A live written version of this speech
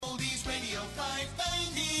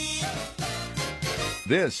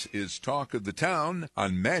This is Talk of the Town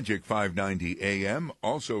on Magic590 AM,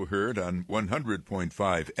 also heard on 100.5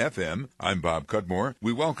 FM. I'm Bob Cudmore.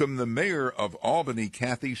 We welcome the Mayor of Albany,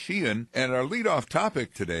 Kathy Sheehan, and our leadoff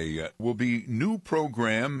topic today will be a new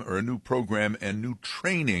program and new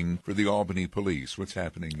training for the Albany Police. What's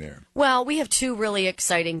happening there? Well, we have two really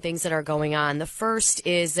exciting things that are going on. The first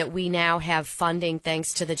is that we now have funding,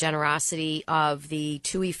 thanks to the generosity of the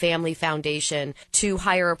Toohey Family Foundation, to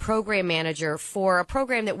hire a program manager for a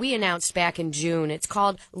program that we announced back in June. It's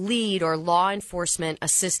called LEAD, or Law Enforcement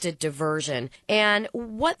Assisted Diversion. And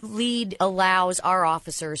what LEAD allows our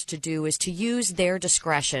officers to do is to use their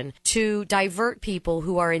discretion to divert people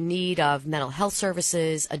who are in need of mental health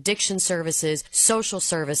services, addiction services, social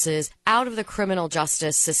services out of the criminal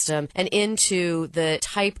justice system and into the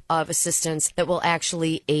type of assistance that will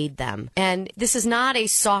actually aid them. And this is not a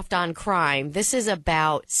soft on crime. This is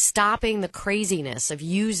about stopping the craziness of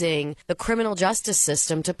using the criminal justice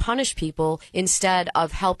system to punish people instead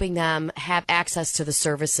of helping them have access to the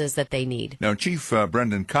services that they need. Now, Chief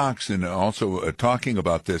Brendan Cox, in also talking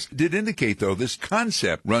about this, did indicate, though, this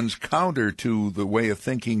concept runs counter to the way of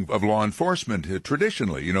thinking of law enforcement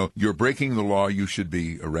traditionally. You know, you're breaking the law, you should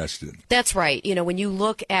be arrested. That's right. You know, when you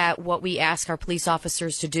look at what we ask our police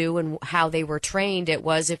officers to do and how they were trained, it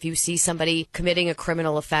was if you see somebody committing a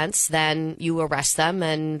criminal offense, then you arrest them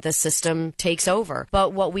and the system takes over.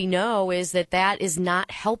 But what we know is that that is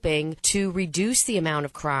not helping to reduce the amount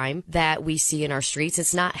of crime that we see in our streets.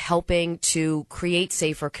 It's not helping to create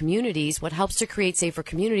safer communities. What helps to create safer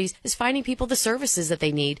communities is finding people the services that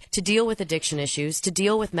they need to deal with addiction issues, to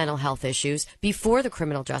deal with mental health issues before the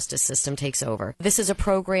criminal justice system takes over. This is a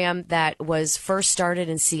program that was first started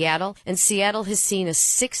in Seattle, and Seattle has seen a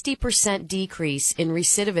 60% decrease in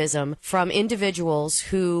recidivism from individuals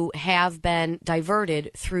who have been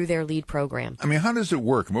diverted through their LEAD program. I mean, how does it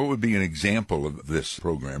work? What would be an example of this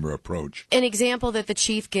program or approach? An example that the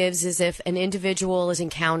chief gives is if an individual is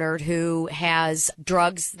encountered who has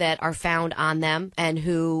drugs that are found on them and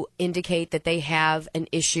who indicate that they have an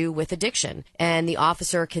issue with addiction. And the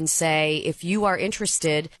officer can say, if you are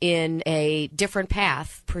interested in a different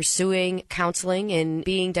path, pursuing counseling and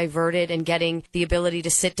being diverted and getting the ability to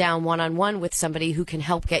sit down one-on-one with somebody who can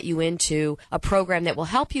help get you into a program that will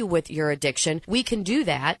help you with your addiction, we can do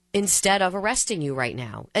that instead of arresting you right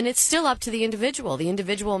now. And it's still up to the individual. The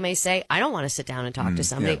individual may say, I don't want to sit down and talk to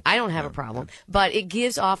somebody. Yeah. I don't have a problem. But it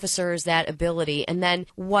gives officers that ability. And then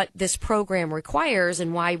what this program requires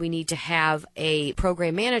and why we need to have a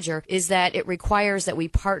program manager is that it requires that we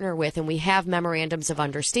partner with and we have memorandums of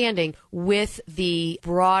understanding with the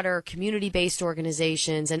broader community-based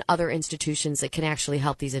organizations and other institutions that can actually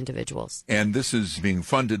help these individuals. And this is being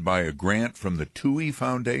funded by a grant from the Toohey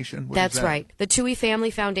Foundation? That's right. The Toohey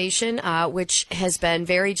Family Foundation, which has been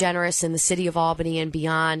very generous in the city of Albany and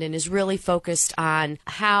beyond, and is really focused on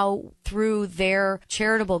how, through their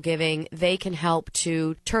charitable giving, they can help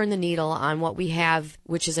to turn the needle on what we have,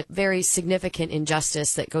 which is a very significant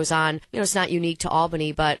injustice that goes on. You know, it's not unique to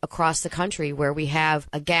Albany, but across the country, where we have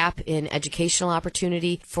a gap in educational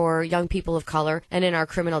opportunity for young people of color, and in our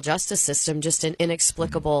criminal justice system, just an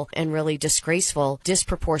inexplicable and really disgraceful,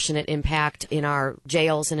 disproportionate impact in our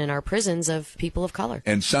jails and in our prisons of people of color.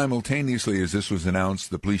 And simultaneously, as this was announced,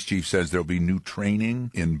 the police chief says there'll be new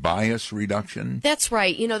training in bias reduction. That's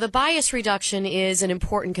right. You know, the bias reduction is an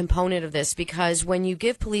important component of this, because when you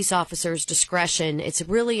give police officers discretion, it's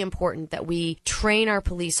really important that we train our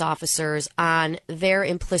police officers on their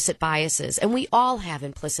implicit biases. And we all have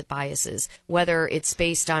implicit biases, whether it's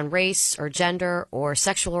based on race or gender or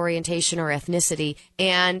sexual orientation or ethnicity.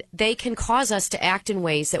 And they can cause us to act in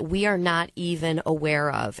ways that we are not even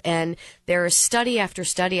aware of. And there is study after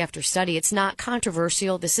study after study. It's not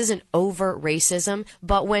controversial. This isn't overt racism.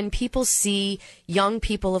 But when people see young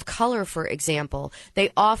people of color, for example,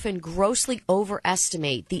 they often grossly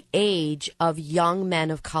overestimate the age of young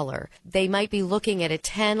men of color. They might be looking at a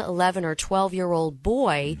 10, 11, or 12-year-old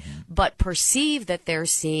boy, but perceive that they're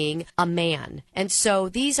seeing a man. And so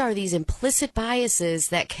these are these implicit biases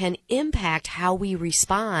that can impact how we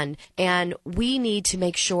respond. And we need to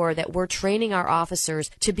make sure that we're training our officers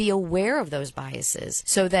to be aware of those biases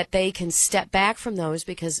so that they can step back from those,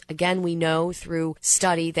 because, again, we know through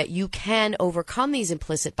study that you can overcome these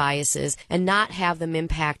implicit biases and not have them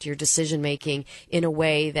impact your decision-making in a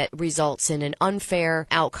way that results in an unfair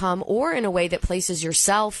outcome or in a way that places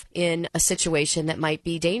yourself in a situation that might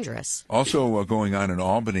be dangerous. Also going on in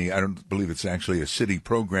Albany, I don't believe it's actually a city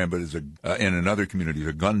program, but is in another community,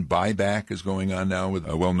 a gun buyback is going on now with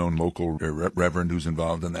a well-known local reverend who's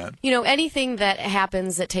involved in that. You know, anything that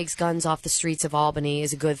happens that takes guns guns off the streets of Albany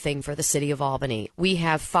is a good thing for the city of Albany. We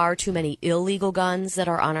have far too many illegal guns that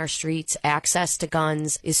are on our streets. Access to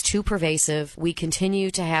guns is too pervasive. We continue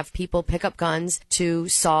to have people pick up guns to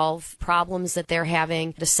solve problems that they're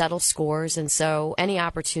having, to settle scores. And so any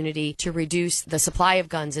opportunity to reduce the supply of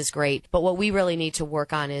guns is great. But what we really need to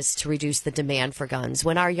work on is to reduce the demand for guns.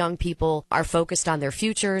 When our young people are focused on their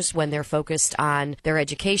futures, when they're focused on their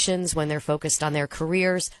educations, when they're focused on their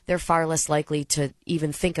careers, they're far less likely to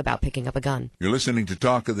even think about picking up a gun. You're listening to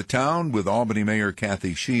Talk of the Town with Albany Mayor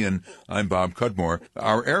Kathy Sheehan. I'm Bob Cudmore.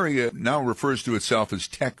 Our area now refers to itself as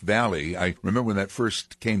Tech Valley. I remember when that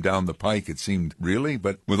first came down the pike, it seemed really,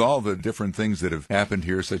 but with all the different things that have happened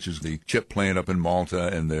here, such as the chip plant up in Malta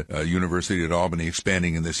and the University at Albany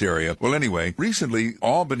expanding in this area. Well, anyway, recently,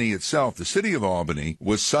 Albany itself, the city of Albany,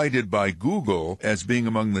 was cited by Google as being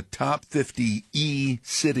among the top 50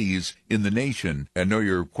 e-cities in the nation. I know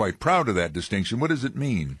you're quite proud of that distinction. What does it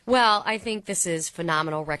mean? Well, I think this is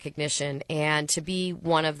phenomenal recognition, and to be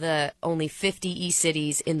one of the only 50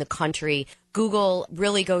 e-cities in the country, Google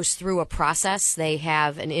really goes through a process. They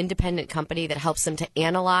have an independent company that helps them to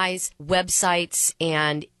analyze websites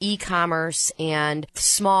and e-commerce and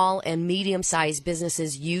small and medium-sized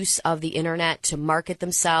businesses' use of the internet to market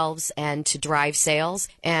themselves and to drive sales.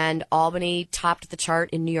 And Albany topped the chart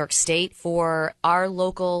in New York State for our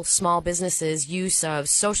local small businesses' use of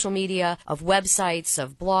social media, of websites,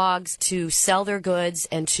 of blogs to sell their goods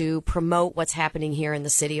and to promote what's happening here in the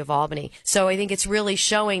city of Albany. So I think it's really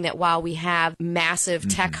showing that while we have massive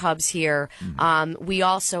tech hubs here, we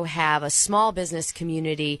also have a small business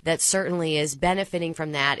community that certainly is benefiting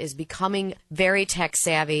from that, is becoming very tech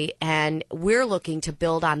savvy, and we're looking to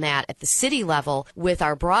build on that at the city level with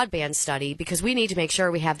our broadband study, because we need to make sure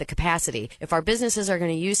we have the capacity. If our businesses are going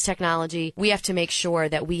to use technology, we have to make sure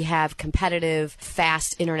that we have competitive,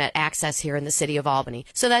 fast internet access here in the city of Albany.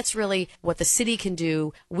 So that's really what the city can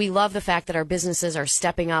do. We love the fact that our businesses are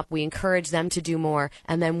stepping up. We encourage them to do more,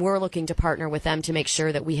 and then we're looking to partner with them to make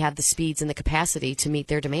sure that we have the speeds and the capacity to meet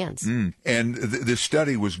their demands. And this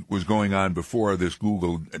study was going on before this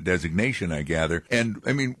Google designation, I gather. And,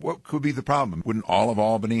 I mean, what could be the problem? Wouldn't all of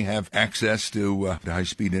Albany have access to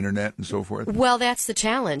high-speed internet and so forth? Well, that's the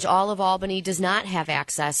challenge. All of Albany does not have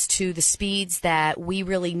access to the speeds that we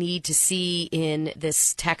really need to see in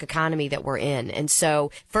this tech economy that we're in. And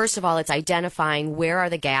so, first of all, it's identifying where are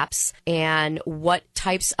the gaps and what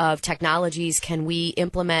types of technologies can we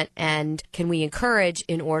implement and can we encourage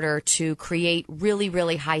in order to create really,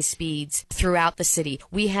 really high speeds throughout the city.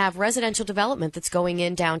 We have residential development that's going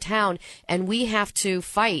in downtown, and we have to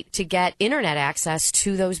fight to get internet access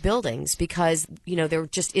to those buildings because, you know, there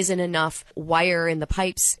just isn't enough wire in the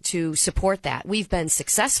pipes to support that. We've been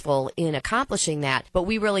successful in accomplishing that, but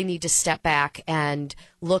we really need to step back and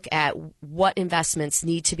look at what investments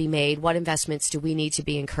need to be made, what investments do we need to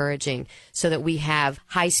be encouraging so that we have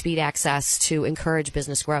high-speed access to encourage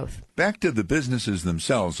business growth. Back to the businesses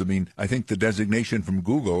themselves. I mean, I think the designation from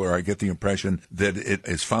Google, or I get the impression that it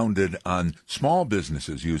is founded on small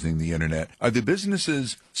businesses using the internet. Are the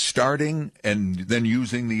businesses starting and then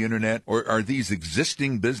using the internet, or are these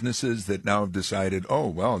existing businesses that now have decided, oh,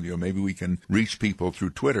 well, you know, maybe we can reach people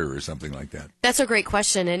through Twitter or something like that? That's a great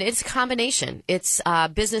question, and it's a combination. It's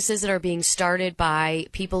businesses that are being started by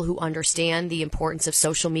people who understand the importance of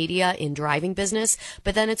social media in driving business,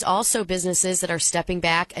 but then it's also businesses that are stepping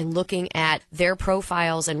back and looking at their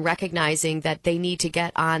profiles and recognizing that they need to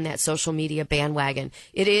get on that social media bandwagon.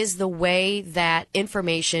 It is the way that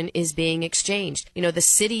information is being exchanged. You know, the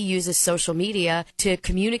city uses social media to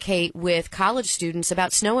communicate with college students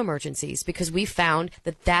about snow emergencies because we found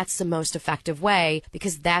that that's the most effective way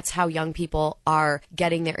because that's how young people are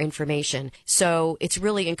getting their information. So it's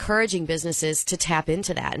really encouraging businesses to tap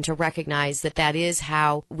into that and to recognize that that is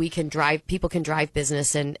how we can drive, people can drive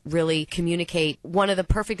business and really communicate. One of the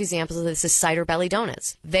perfect examples of this is Cider Belly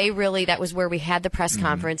Donuts. That was where we had the press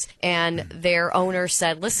conference, and their owner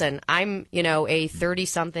said, listen, I'm, you know, a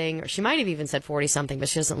 30-something, or she might have even said 40-something, but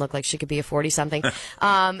she doesn't look like she could be a 40-something.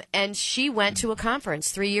 And she went to a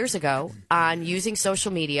conference 3 years ago on using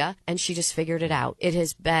social media, and she just figured it out. It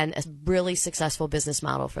has been a really successful business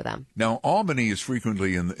model for them. Now, Albany is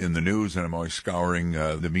frequently in the news, and I'm always scouring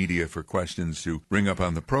the media for questions to bring up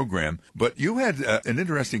on the program. But you had an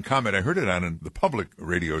interesting comment. I heard it on the public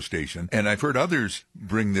radio station, and I've heard others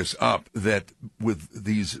bring this up, that with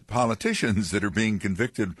these politicians that are being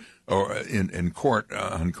convicted or in court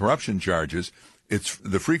on corruption charges, it's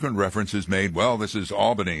the frequent reference is made, well, this is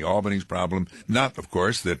Albany's problem. Not, of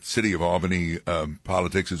course, that city of Albany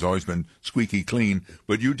politics has always been squeaky clean,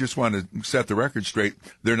 but you just want to set the record straight.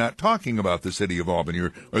 They're not talking about the city of Albany,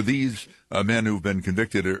 or these men who've been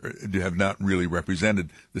convicted have not really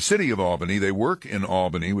represented the city of Albany. They work in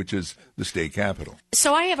Albany, which is the state capital.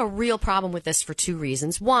 So I have a real problem with this for two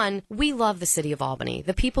reasons. One, we love the city of Albany.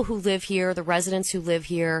 The people who live here, the residents who live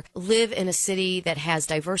here, live in a city that has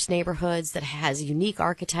diverse neighborhoods, that has unique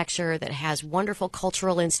architecture, that has wonderful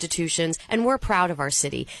cultural institutions, and we're proud of our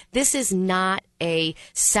city. This is not a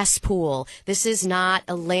cesspool. This is not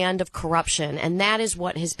a land of corruption. And that is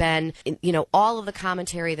what has been, all of the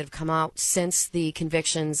commentary that have come out since the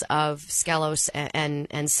convictions of Skelos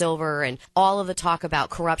and Silver and all of the talk about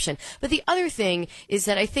corruption. But the other thing is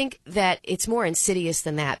that I think that it's more insidious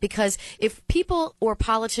than that, because if people or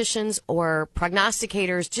politicians or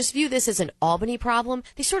prognosticators just view this as an Albany problem,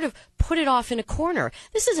 they sort of put it off in a corner.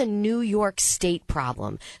 This is a New York State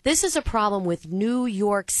problem. This is a problem with New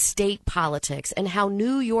York State politics and how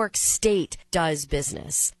New York State does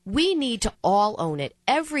business. We need to all own it,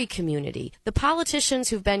 every community. The politicians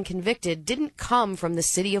who've been convicted didn't come from the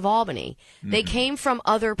city of Albany. They came from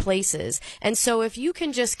other places. And so if you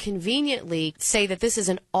can just conveniently say that this is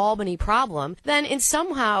an Albany problem, then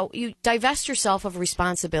somehow you divest yourself of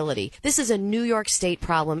responsibility. This is a New York State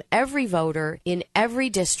problem. Every voter in every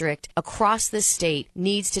district across this state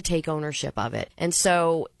needs to take ownership of it. And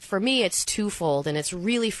so for me, it's twofold, and it's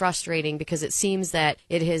really frustrating because it seems that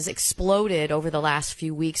it has exploded over the last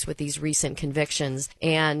few weeks with these recent convictions.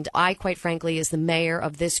 And I, quite frankly, as the mayor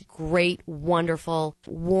of this great, wonderful,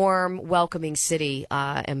 warm, welcoming city,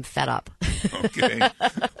 am fed up. Okay.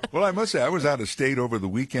 Well, I must say, I was out of state over the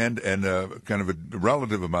weekend, and kind of a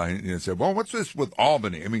relative of mine said, well, what's this with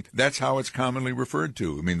Albany? I mean, that's how it's commonly referred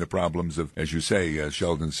to. I mean, the problems of, as you say,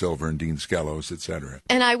 Sheldon Silver and Dean Skelos, et cetera.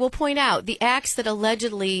 And I will point out, the acts that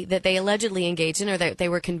they allegedly engaged in, or that they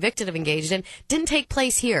were convicted of engaged in, didn't take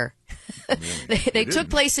place here. Really? They took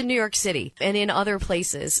place in New York City and in other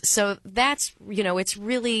places. So that's, it's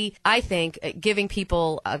really, I think, giving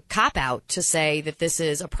people a cop-out to say that this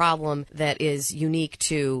is a problem that is unique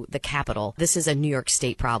to the capital. This is a New York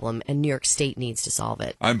State problem, and New York State needs to solve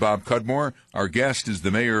it. I'm Bob Cudmore. Our guest is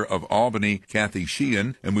the mayor of Albany, Kathy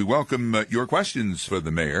Sheehan, and we welcome your questions for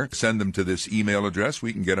the mayor. Send them to this email address.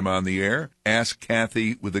 We can get them on the air. Ask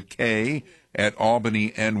Kathy with a K at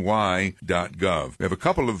albanyny.gov. We have a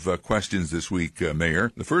couple of questions this week,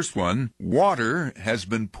 Mayor. The first one, water has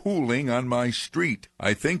been pooling on my street.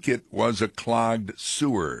 I think it was a clogged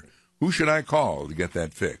sewer. Who should I call to get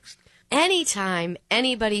that fixed? Anytime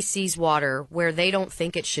anybody sees water where they don't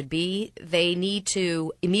think it should be, they need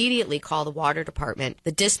to immediately call the water department.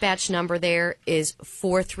 The dispatch number there is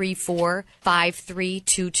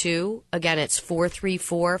 434-5322. Again, it's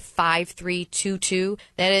 434-5322.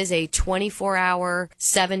 That is a 24-hour,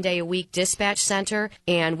 7-day-a-week dispatch center,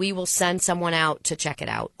 and we will send someone out to check it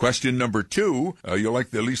out. Question number 2, you'll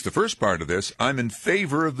like at least the first part of this. I'm in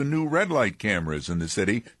favor of the new red light cameras in the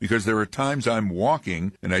city because there are times I'm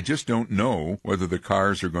walking and I just don't know whether the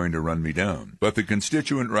cars are going to run me down. But the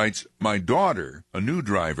constituent writes, my daughter, a new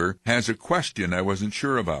driver, has a question I wasn't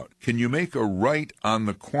sure about. Can you make a right on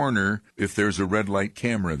the corner if there's a red light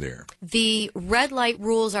camera there? The red light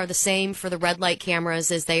rules are the same for the red light cameras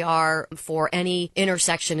as they are for any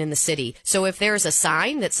intersection in the city. So if there's a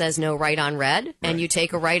sign that says no right on red, and you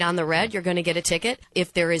take a right on the red, you're going to get a ticket.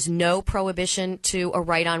 If there is no prohibition to a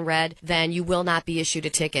right on red, then you will not be issued a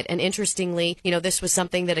ticket. And interestingly, this was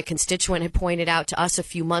something that a constituent had pointed out to us a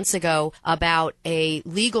few months ago about a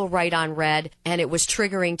legal right on red, and it was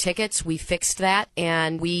triggering tickets. We fixed that,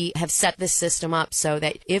 and we have set this system up so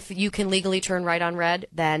that if you can legally turn right on red,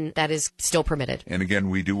 then that is still permitted. And again,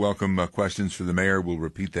 we do welcome questions for the mayor. We'll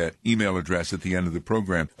repeat that email address at the end of the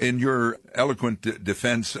program. In your eloquent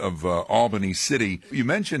defense of Albany City, you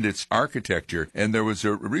mentioned its architecture, and there was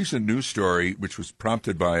a recent news story which was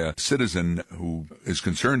prompted by a citizen who is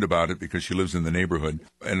concerned about it because she lives in the neighborhood.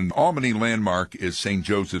 And Albany landmark is St.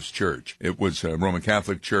 Joseph's Church. It was a Roman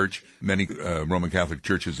Catholic church. Many Roman Catholic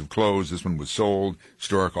churches have closed. This one was sold.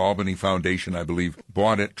 Historic Albany Foundation, I believe,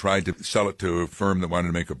 bought it, tried to sell it to a firm that wanted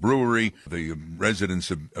to make a brewery. The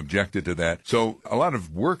residents objected to that. So a lot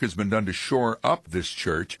of work has been done to shore up this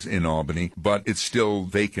church in Albany, but it's still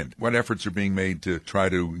vacant. What efforts are being made to try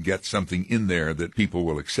to get something in there that people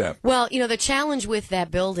will accept? Well, the challenge with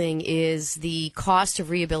that building is the cost of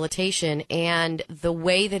rehabilitation, and the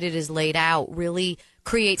way that it is laid out really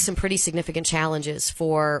creates some pretty significant challenges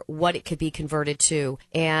for what it could be converted to.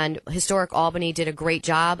 And Historic Albany did a great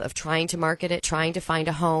job of trying to market it, trying to find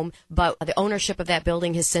a home, but the ownership of that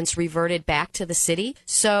building has since reverted back to the city.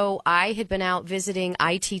 So I had been out visiting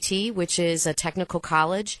ITT, which is a technical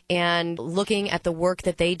college, and looking at the work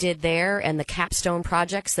that they did there and the capstone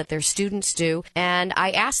projects that their students do. And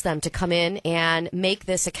I asked them to come in and make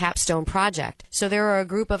this a capstone project. So there are a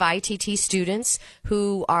group of ITT students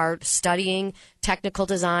who are studying technical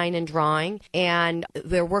design and drawing, and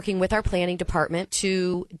they're working with our planning department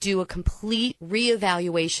to do a complete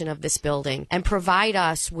reevaluation of this building and provide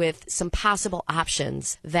us with some possible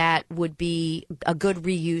options that would be a good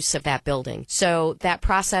reuse of that building. So that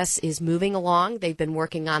process is moving along. They've been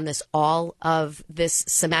working on this all of this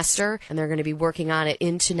semester, and they're going to be working on it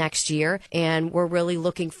into next year, and we're really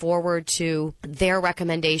looking forward to their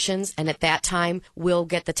recommendations. And at that time, we'll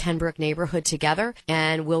get the Tenbrook neighborhood together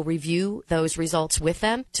and we'll review those results with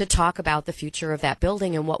them to talk about the future of that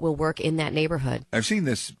building and what will work in that neighborhood. I've seen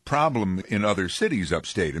this problem in other cities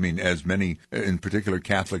upstate. I mean, as many, in particular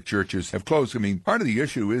Catholic churches, have closed. I mean, part of the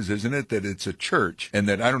issue is, isn't it, that it's a church, and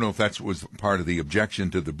that I don't know if that was part of the objection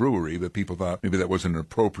to the brewery, but people thought maybe that wasn't an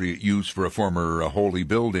appropriate use for a former holy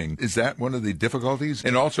building. Is that one of the difficulties?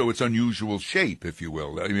 And also its unusual shape, if you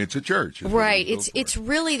will. I mean, it's a church. Right. It's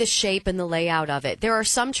really the shape and the layout of it. There are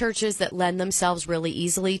some churches that lend themselves really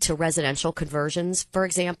easily to residential conversions, for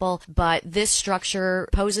example, but this structure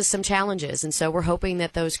poses some challenges. And so we're hoping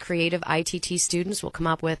that those creative ITT students will come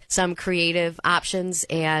up with some creative options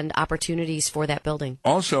and opportunities for that building.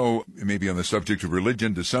 Also, maybe on the subject of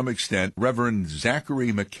religion to some extent, Reverend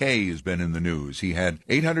Zachary McKay has been in the news. He had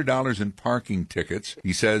 $800 in parking tickets.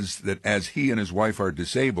 He says that as he and his wife are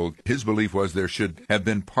disabled, his belief was there should have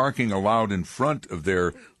been parking allowed in front of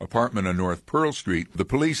their apartment on North Pearl Street. The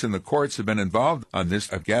police and the courts have been involved on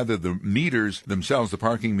this. I've gathered the meters themselves, the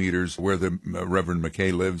parking meters where the Reverend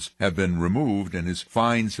McKay lives, have been removed, and his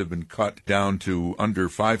fines have been cut down to under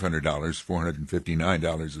 $500.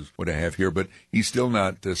 $459 is what I have here, but he's still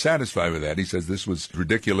not satisfied with that. He says this was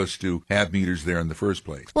ridiculous to have meters there in the first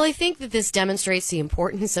place. Well, I think that this demonstrates the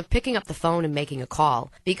importance of picking up the phone and making a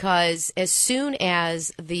call, because as soon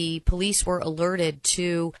as the police were alerted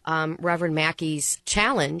to Reverend Mackey's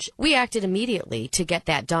challenge, we acted immediately to get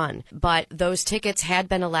that done. But those tickets had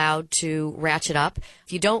been allowed to ratchet up.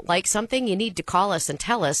 If you don't like something, you need to call us and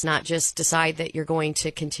tell us, not just decide that you're going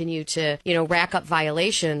to continue to, rack up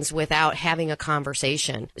violations without having a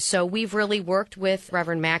conversation. So we've really worked with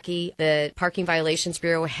Reverend Mackey. The Parking Violations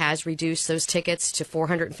Bureau has reduced those tickets to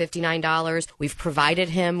 $459. We've provided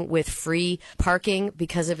him with free parking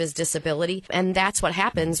because of his disability. And that's what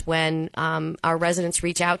happens when our residents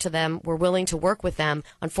reach out to them. We're willing to work with them.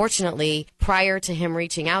 Unfortunately, prior to him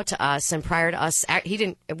reaching out to us and prior to us,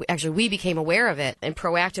 we became aware of it and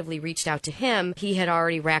proactively reached out to him. He had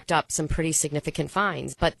already racked up some pretty significant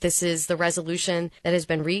fines. But this is the resolution that has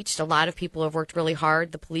been reached. A lot of people have worked really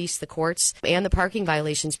hard, the police, the courts, and the Parking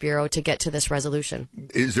Violations Bureau, to get to this resolution.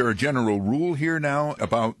 Is there a general rule here now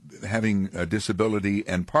about having a disability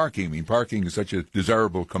and parking? I mean, parking is such a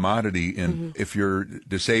desirable commodity, and if you're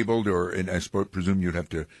disabled, and I presume you'd have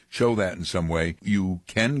to show that in some way, you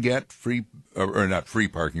can get free, or not free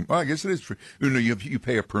parking. Well, I guess it is free. You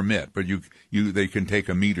pay a permit, but they can take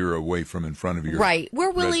a meter away from in front of your right.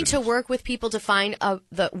 We're willing residence. to work with people to find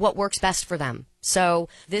what works best for them. So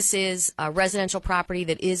this is a residential property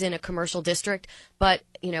that is in a commercial district, but,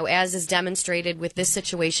 as is demonstrated with this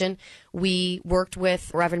situation, we worked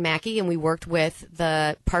with Reverend Mackey and we worked with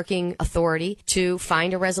the parking authority to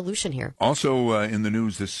find a resolution here. Also in the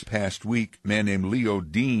news this past week, a man named Leo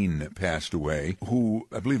Dean passed away, who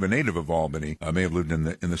I believe a native of Albany, may have lived in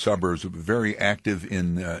the suburbs, very active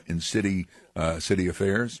in city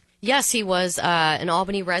affairs. Yes, he was an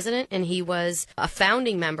Albany resident, and he was a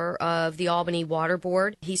founding member of the Albany Water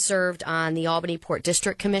Board. He served on the Albany Port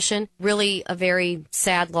District Commission. Really a very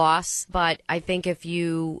sad loss, but I think if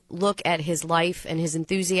you look at his life and his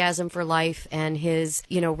enthusiasm for life and his,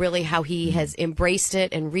 really how he has embraced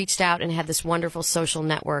it and reached out and had this wonderful social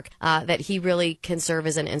network, that he really can serve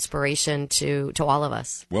as an inspiration to all of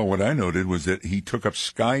us. Well, what I noted was that he took up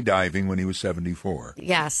skydiving when he was 74.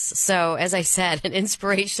 Yes. So, as I said, an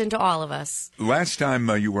inspiration to all of us. Last time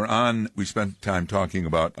you were on, we spent time talking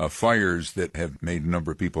about fires that have made a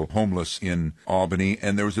number of people homeless in Albany,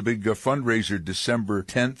 and there was a big fundraiser December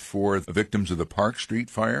 10th for the victims of the Park Street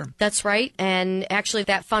fire. That's right, and actually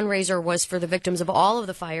that fundraiser was for the victims of all of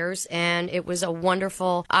the fires, and it was a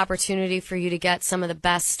wonderful opportunity for you to get some of the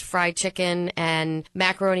best fried chicken and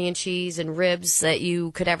macaroni and cheese and ribs that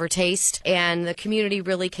you could ever taste, and the community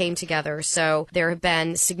really came together. So there have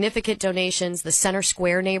been significant donations. The Center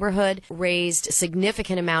Square neighborhood raised a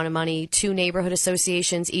significant amount of money. 2 neighborhood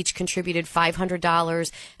associations each contributed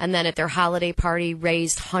 $500, and then at their holiday party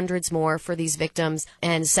raised hundreds more for these victims,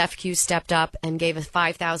 and SEFCU stepped up and gave a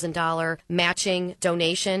 $5,000 matching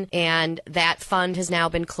donation, and that fund has now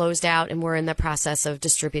been closed out, and we're in the process of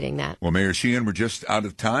distributing that. Well, Mayor Sheehan, we're just out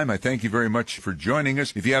of time. I thank you very much for joining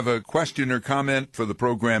us. If you have a question or comment for the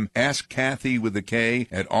program, ask Kathy with a K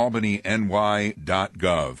at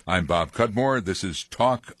albanyny.gov. I'm Bob Cudmore. This is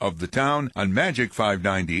Talk of the Town on Magic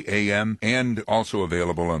 590 AM and also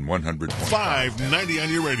available on 100.5. 590 on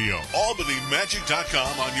your radio.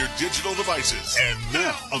 AlbanyMagic.com on your digital devices. And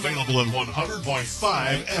now available on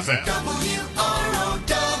 100.5 FM. WRO